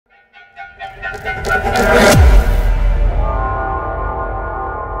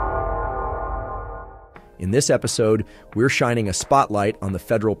In this episode, we're shining a spotlight on the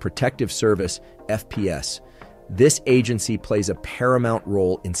Federal Protective Service, FPS. This agency plays a paramount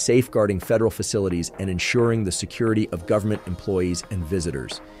role in safeguarding federal facilities and ensuring the security of government employees and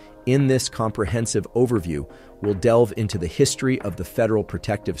visitors. In this comprehensive overview, we'll delve into the history of the Federal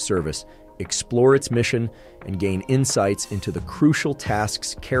Protective Service, explore its mission, and gain insights into the crucial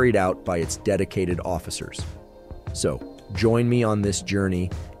tasks carried out by its dedicated officers. So, join me on this journey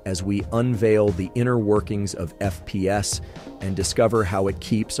as we unveil the inner workings of FPS and discover how it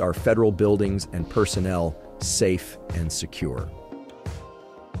keeps our federal buildings and personnel safe and secure.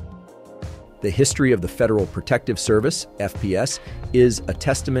 The history of the Federal Protective Service, FPS, is a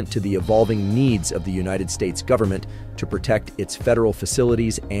testament to the evolving needs of the United States government to protect its federal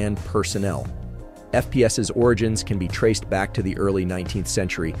facilities and personnel. FPS's origins can be traced back to the early 19th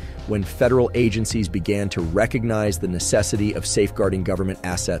century, when federal agencies began to recognize the necessity of safeguarding government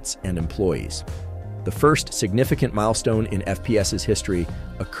assets and employees. The first significant milestone in FPS's history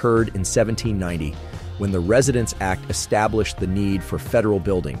occurred in 1790, when the Residence Act established the need for federal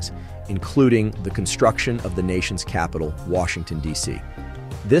buildings, including the construction of the nation's capital, Washington, D.C.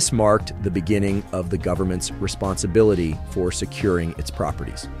 This marked the beginning of the government's responsibility for securing its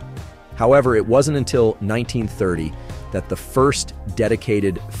properties. However, it wasn't until 1930 that the first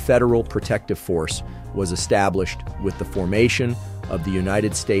dedicated federal protective force was established with the formation of the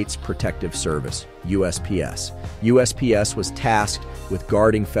United States Protective Service, USPS. USPS was tasked with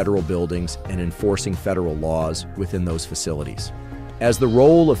guarding federal buildings and enforcing federal laws within those facilities. As the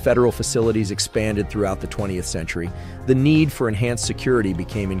role of federal facilities expanded throughout the 20th century, the need for enhanced security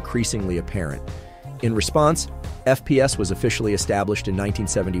became increasingly apparent. In response, FPS was officially established in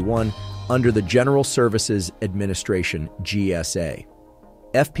 1971 under the General Services Administration, GSA.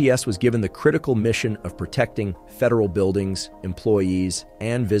 FPS was given the critical mission of protecting federal buildings, employees,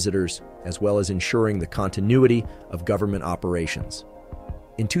 and visitors, as well as ensuring the continuity of government operations.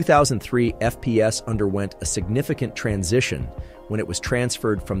 In 2003, FPS underwent a significant transition when it was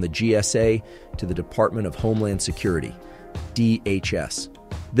transferred from the GSA to the Department of Homeland Security, DHS.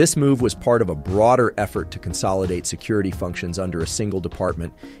 This move was part of a broader effort to consolidate security functions under a single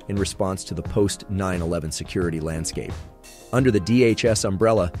department in response to the post-9/11 security landscape. Under the DHS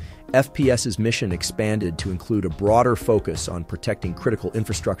umbrella, FPS's mission expanded to include a broader focus on protecting critical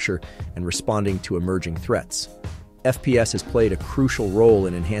infrastructure and responding to emerging threats. FPS has played a crucial role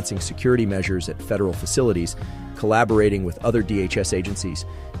in enhancing security measures at federal facilities, collaborating with other DHS agencies,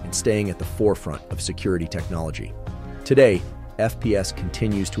 and staying at the forefront of security technology. Today, FPS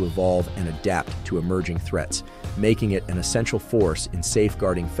continues to evolve and adapt to emerging threats, making it an essential force in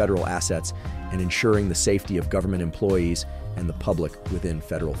safeguarding federal assets and ensuring the safety of government employees and the public within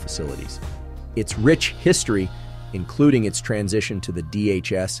federal facilities. Its rich history, including its transition to the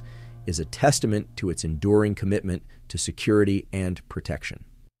DHS, is a testament to its enduring commitment to security and protection.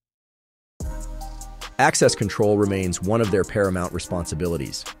 Access control remains one of their paramount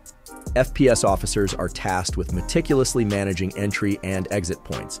responsibilities. FPS officers are tasked with meticulously managing entry and exit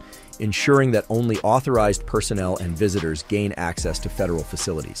points, ensuring that only authorized personnel and visitors gain access to federal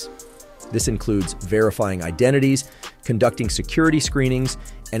facilities. This includes verifying identities, conducting security screenings,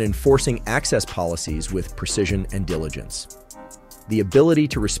 and enforcing access policies with precision and diligence. The ability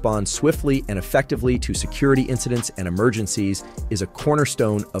to respond swiftly and effectively to security incidents and emergencies is a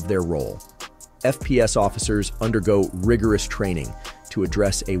cornerstone of their role. FPS officers undergo rigorous training to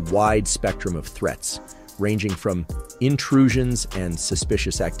address a wide spectrum of threats, ranging from intrusions and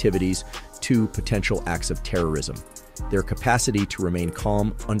suspicious activities to potential acts of terrorism. Their capacity to remain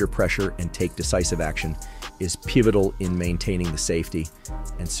calm under pressure and take decisive action is pivotal in maintaining the safety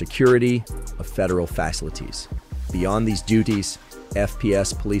and security of federal facilities. Beyond these duties,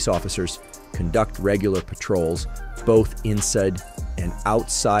 FPS police officers conduct regular patrols both inside and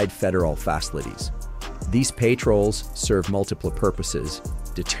outside federal facilities. These patrols serve multiple purposes: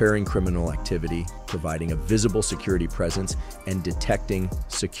 deterring criminal activity, providing a visible security presence, and detecting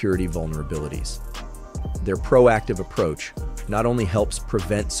security vulnerabilities. Their proactive approach not only helps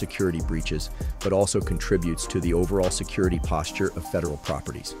prevent security breaches, but also contributes to the overall security posture of federal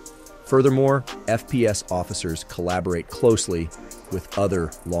properties. Furthermore, FPS officers collaborate closely with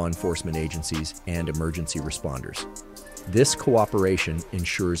other law enforcement agencies and emergency responders. This cooperation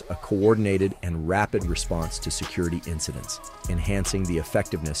ensures a coordinated and rapid response to security incidents, enhancing the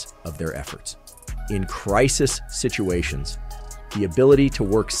effectiveness of their efforts. In crisis situations, the ability to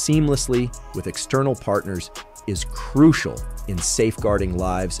work seamlessly with external partners is crucial in safeguarding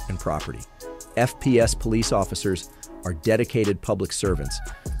lives and property. FPS police officers are dedicated public servants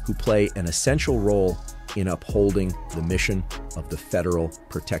who play an essential role in upholding the mission of the Federal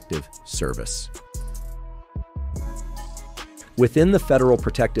Protective Service. Within the Federal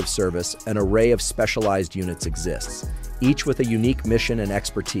Protective Service, an array of specialized units exists, each with a unique mission and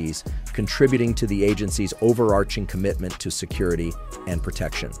expertise, contributing to the agency's overarching commitment to security and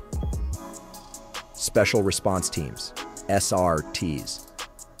protection. Special Response Teams, SRTs.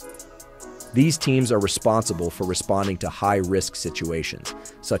 These teams are responsible for responding to high-risk situations,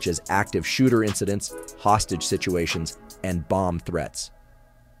 such as active shooter incidents, hostage situations, and bomb threats.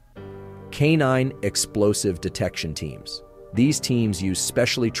 Canine Explosive Detection Teams. These teams use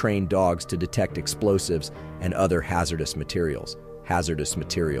specially trained dogs to detect explosives and other hazardous materials.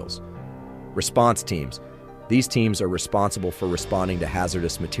 Response Teams. These teams are responsible for responding to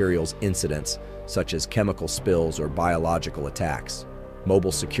hazardous materials incidents, such as chemical spills or biological attacks.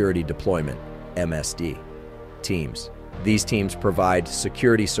 Mobile Security Deployment, MSD, teams. These teams provide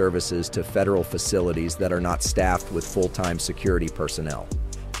security services to federal facilities that are not staffed with full-time security personnel.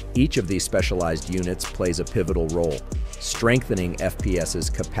 Each of these specialized units plays a pivotal role, strengthening FPS's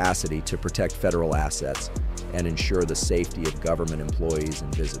capacity to protect federal assets and ensure the safety of government employees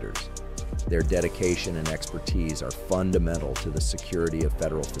and visitors. Their dedication and expertise are fundamental to the security of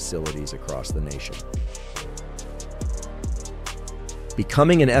federal facilities across the nation.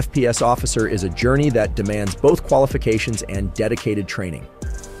 Becoming an FPS officer is a journey that demands both qualifications and dedicated training.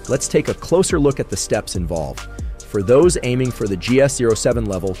 Let's take a closer look at the steps involved. For those aiming for the GS-07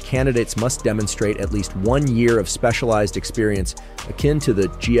 level, candidates must demonstrate at least 1 year of specialized experience akin to the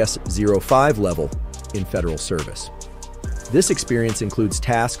GS-05 level in federal service. This experience includes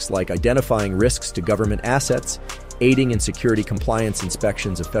tasks like identifying risks to government assets, aiding in security compliance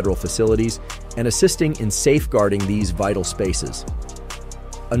inspections of federal facilities, and assisting in safeguarding these vital spaces.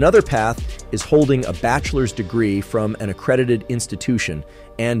 Another path is holding a bachelor's degree from an accredited institution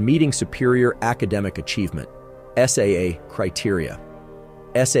and meeting superior academic achievement, SAA criteria.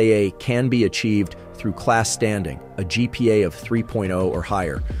 SAA can be achieved through class standing, a GPA of 3.0 or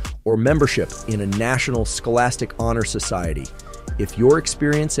higher, or membership in a national scholastic honor society. If your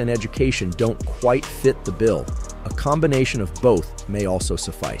experience and education don't quite fit the bill, a combination of both may also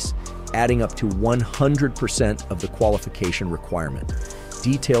suffice, adding up to 100% of the qualification requirement.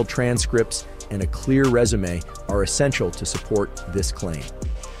 Detailed transcripts and a clear resume are essential to support this claim.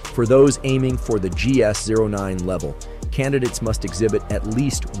 For those aiming for the GS-09 level, candidates must exhibit at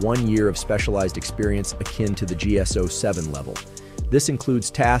least 1 year of specialized experience akin to the GS-07 level. This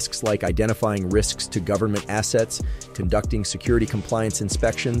includes tasks like identifying risks to government assets, conducting security compliance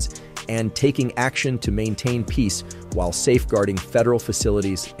inspections, and taking action to maintain peace while safeguarding federal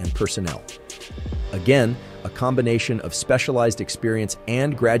facilities and personnel. Again, a combination of specialized experience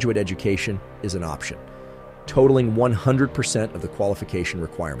and graduate education is an option, totaling 100% of the qualification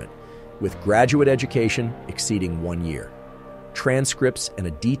requirement, with graduate education exceeding 1 year. Transcripts and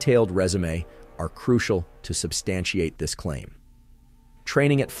a detailed resume are crucial to substantiate this claim.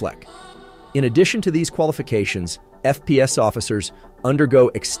 Training at FLEC. In addition to these qualifications, FPS officers undergo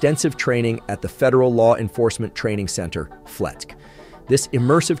extensive training at the Federal Law Enforcement Training Center, FLETC. This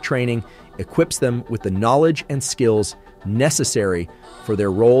immersive training equips them with the knowledge and skills necessary for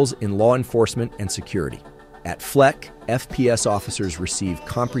their roles in law enforcement and security. At FLEC, FPS officers receive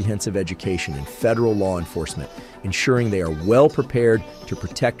comprehensive education in federal law enforcement, ensuring they are well prepared to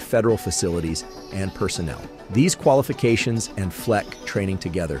protect federal facilities and personnel. These qualifications and FLEC training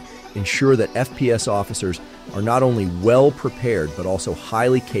together ensure that FPS officers are not only well prepared but also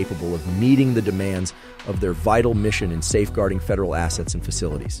highly capable of meeting the demands of their vital mission in safeguarding federal assets and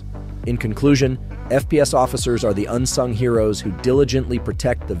facilities. In conclusion, FPS officers are the unsung heroes who diligently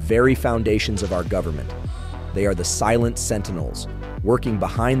protect the very foundations of our government. They are the silent sentinels, working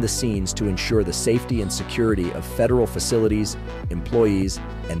behind the scenes to ensure the safety and security of federal facilities, employees,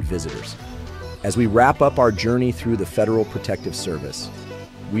 and visitors. As we wrap up our journey through the Federal Protective Service,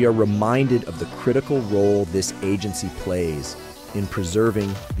 we are reminded of the critical role this agency plays in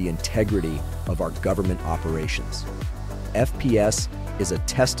preserving the integrity of our government operations. FPS is a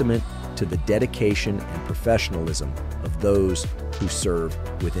testament to the dedication and professionalism of those who serve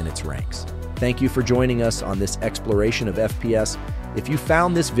within its ranks. Thank you for joining us on this exploration of FPS. If you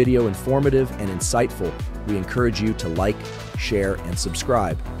found this video informative and insightful, we encourage you to like, share, and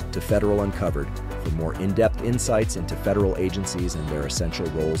subscribe to Federal Uncovered for more in-depth insights into federal agencies and their essential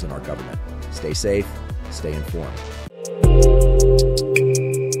roles in our government. Stay safe, stay informed.